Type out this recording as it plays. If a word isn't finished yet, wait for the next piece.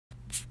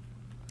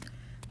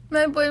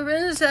My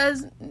boyfriend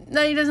says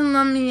that he doesn't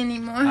love me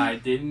anymore. I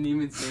didn't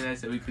even say that. I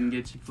said we couldn't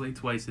get Chick-fil-A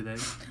twice a day.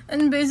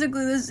 And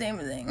basically the same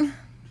thing.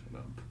 Shut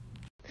up.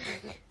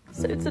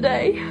 So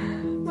today,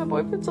 my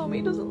boyfriend told me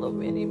he doesn't love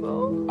me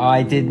anymore.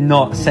 I did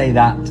not say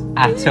that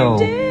at all.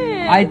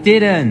 Did. I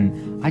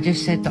didn't. I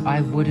just said that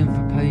I wouldn't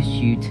propose to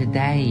you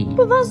today.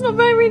 But that's not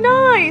very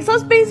nice.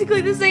 That's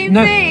basically the same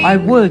thing. No, I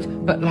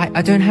would, but like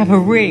I don't have a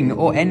ring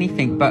or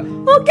anything, but...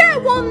 Well,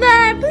 get one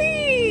then,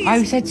 please.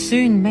 I said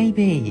soon,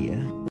 maybe.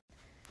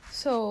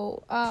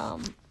 So,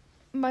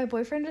 my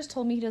boyfriend just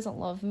told me he doesn't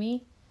love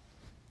me.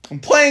 I'm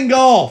playing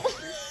golf.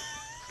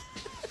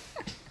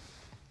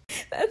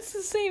 That's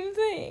the same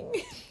thing.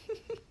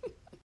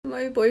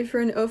 My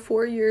boyfriend of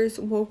 4 years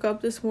woke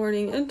up this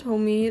morning and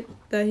told me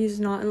that he's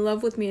not in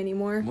love with me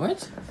anymore.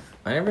 What?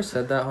 I never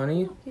said that,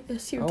 honey.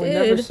 Yes, you I did. would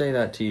never say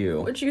that to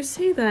you. Would you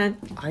say that?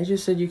 I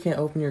just said you can't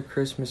open your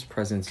Christmas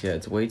presents yet.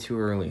 It's way too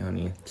early,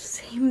 honey.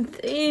 Same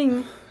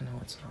thing. No,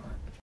 it's not.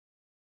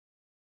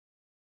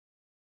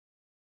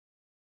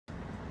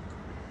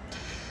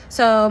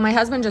 So my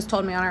husband just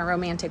told me on our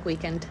romantic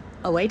weekend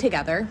away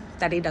together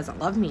that he doesn't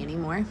love me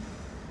anymore.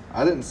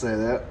 I didn't say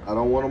that. I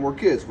don't want no more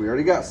kids. We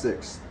already got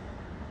 6.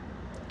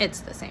 It's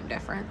the same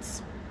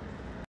difference.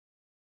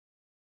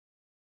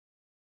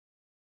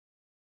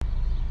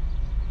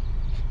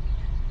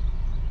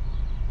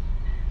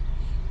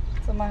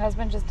 So my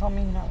husband just told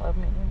me he don't love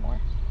me anymore.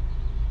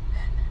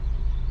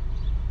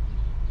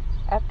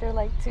 After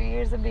like 2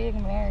 years of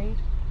being married.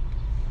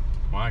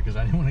 Why? Because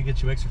I didn't want to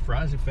get you extra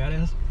fries, you fat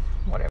ass?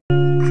 Whatever.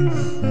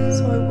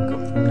 So I woke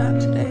up from that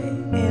today,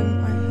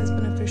 and my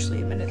husband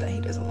officially admitted that he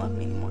doesn't love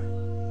me anymore.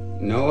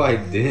 No, I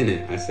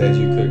didn't. I said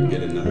you couldn't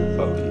get another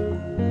puppy.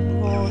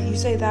 Well, you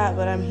say that,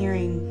 but I'm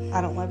hearing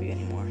I don't love you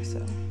anymore, so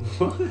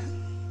What?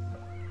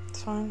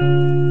 it's fine.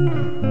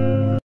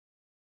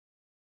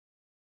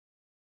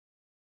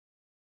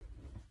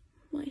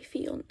 My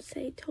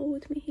fiance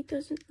told me he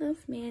doesn't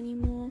love me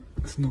anymore.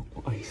 That's not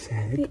what I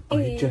said.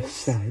 I just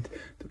said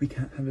that we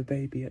can't have a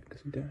baby yet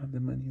because we don't have the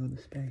money or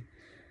the space.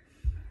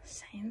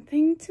 Same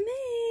thing to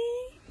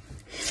me.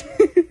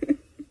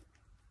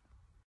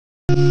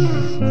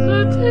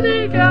 So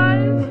today,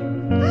 guys,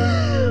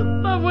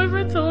 my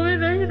boyfriend told me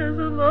that he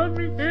doesn't love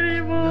me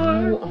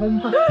anymore. Oh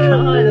my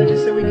god, I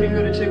just said we couldn't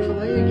go to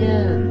Chick-fil-A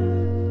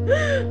again.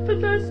 But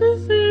that's the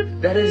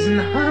same. That is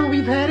not,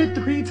 we've had it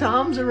 3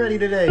 times already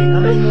today. How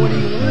many more do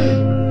you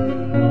want?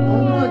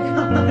 Oh my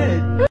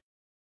god.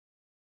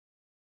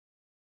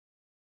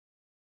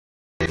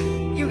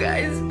 You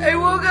guys, I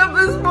woke up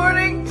this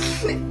morning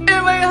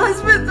and my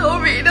husband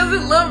told me he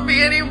doesn't love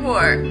me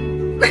anymore.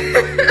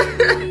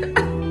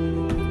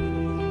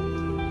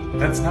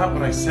 That's not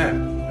what I said.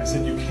 I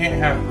said you can't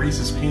have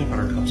Reese's peanut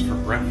butter cups for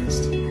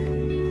breakfast.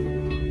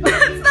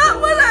 That's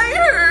not what I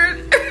heard.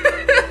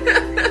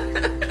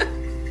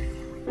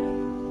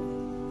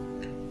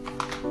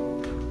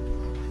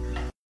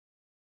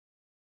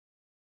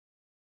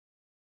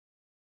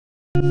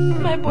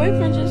 My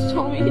boyfriend just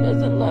told me he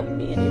doesn't love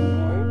me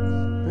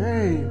anymore.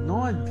 Babe,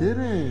 no I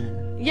didn't.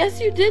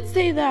 Yes, you did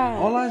say that.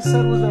 All I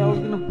said was that I was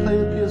gonna play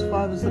the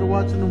PS5 instead of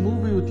watching a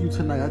movie with you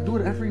tonight. I do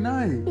it every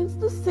night. It's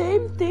the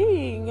same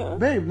thing.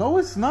 Babe, no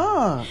it's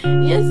not.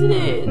 Yes, it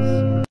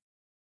is.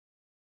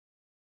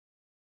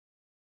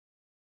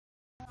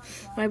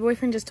 My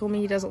boyfriend just told me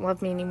he doesn't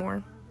love me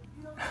anymore.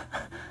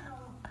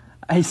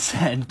 I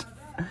said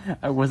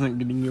I wasn't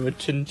getting you a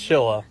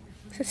chinchilla.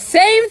 It's the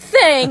same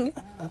thing.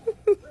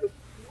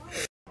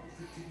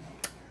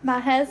 My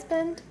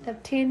husband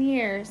of 10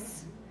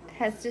 years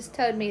has just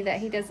told me that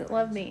he doesn't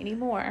love me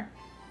anymore.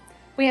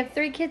 We have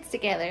 3 kids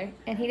together,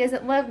 and he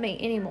doesn't love me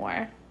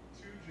anymore.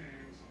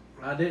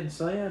 I didn't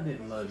say I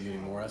didn't love you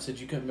anymore. I said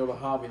you couldn't go to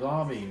Hobby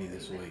Lobby any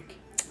this week.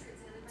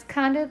 It's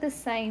kind of the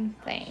same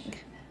thing.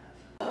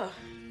 Ugh,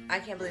 I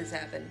can't believe this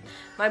happened.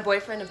 My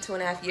boyfriend of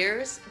 2.5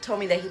 years told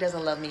me that he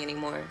doesn't love me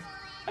anymore.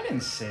 I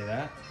didn't say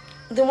that.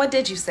 Then what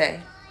did you say?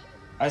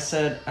 I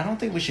said, I don't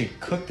think we should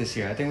cook this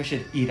year. I think we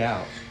should eat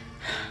out.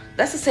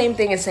 That's the same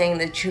thing as saying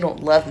that you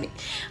don't love me.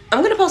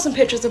 I'm gonna post some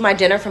pictures of my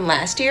dinner from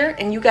last year,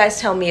 and you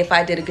guys tell me if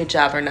I did a good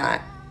job or not,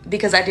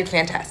 because I did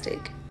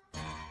fantastic.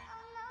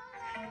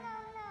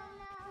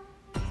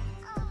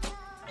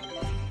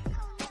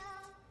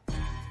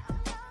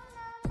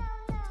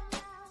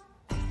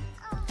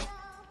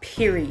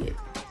 Period.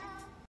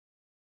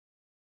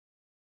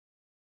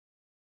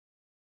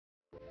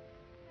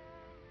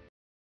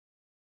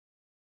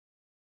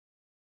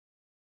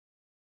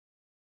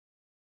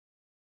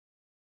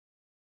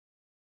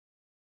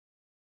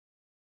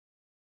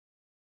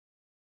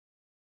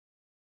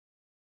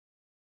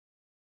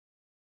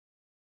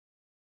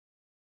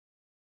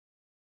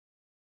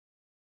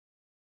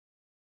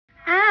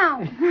 Ow!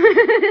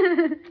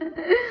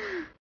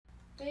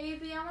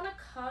 Baby, I want to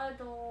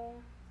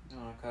cuddle. You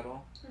want to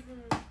cuddle?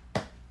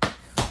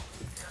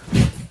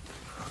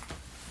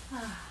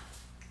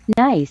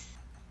 Nice.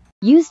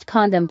 Used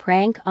condom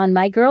prank on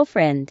my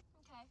girlfriend.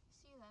 Okay,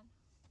 see you then.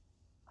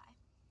 Bye.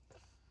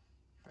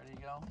 Ready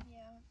to go?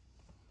 Yeah.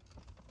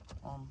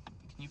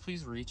 Can you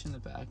please reach in the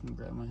back and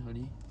grab my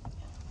hoodie?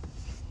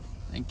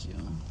 Thank you.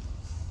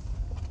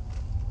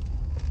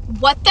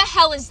 What the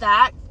hell is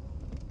that?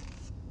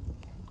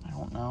 I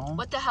don't know.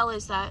 What the hell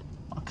is that?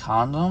 A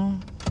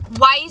condom?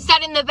 Why is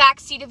that in the back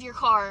seat of your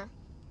car?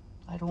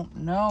 I don't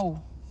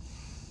know.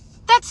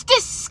 That's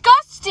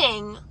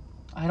disgusting.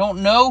 I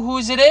don't know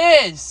whose it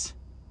is.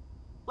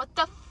 What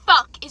the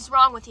fuck is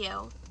wrong with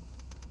you?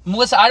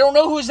 Melissa, I don't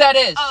know whose that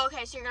is. Oh,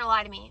 okay, so you're gonna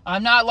lie to me.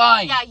 I'm not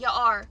lying. Yeah, you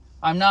are.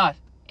 I'm not.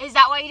 Is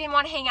that why you didn't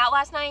want to hang out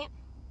last night?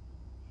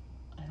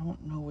 I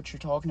don't know what you're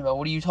talking about.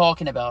 What are you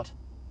talking about?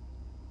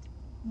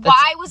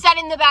 Why was that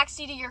in the back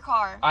seat of your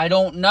car? I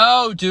don't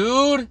know,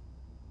 dude.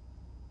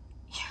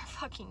 You're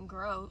fucking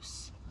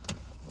gross.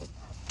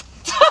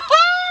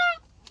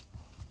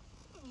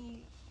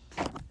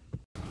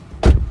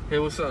 Hey,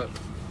 what's up?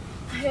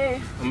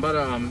 Hey. I'm about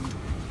to,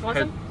 Want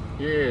some?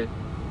 Yeah.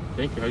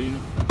 Thank you. How do you know?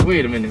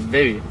 Wait a minute,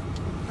 baby.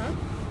 Huh?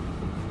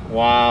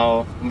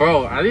 Wow.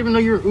 Bro, I didn't even know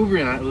you were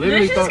Ubering. I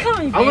literally You're just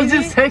coming, I was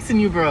baby. just texting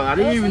you, bro. I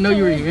didn't even know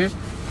you were here.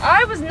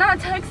 I was not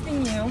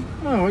texting you.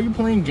 Oh, why are you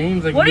playing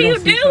games like What we are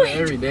don't you see each other doing?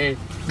 every day?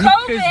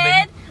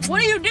 COVID!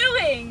 What are you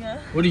doing?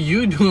 What are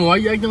you doing? Why are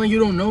you acting like you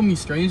don't know me,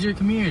 stranger?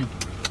 Come here.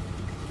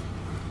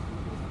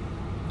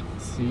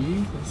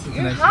 See?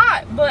 You're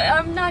hot, but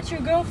I'm not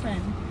your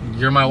girlfriend.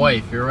 You're my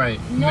wife. You're right.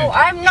 Come No, here.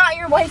 I'm not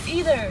your wife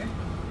either.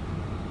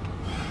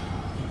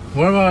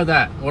 What about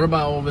that? What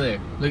about over there?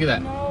 Look at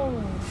that. No.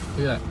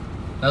 Look at that.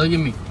 Now look at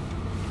me.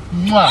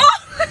 Mwah.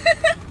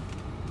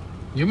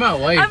 You're my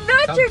wife. I'm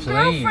not Stop your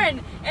playing.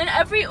 girlfriend. And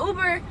every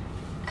Uber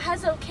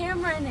has a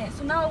camera in it.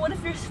 So now what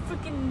if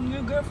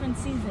your girlfriend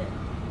sees it?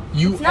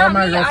 You It's are not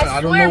my me. girlfriend. I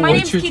I don't swear, know my what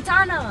name's you're...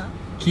 Kitana.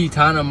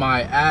 Kitana,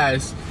 my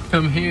ass.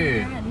 Come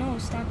here. God, no,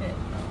 stop it.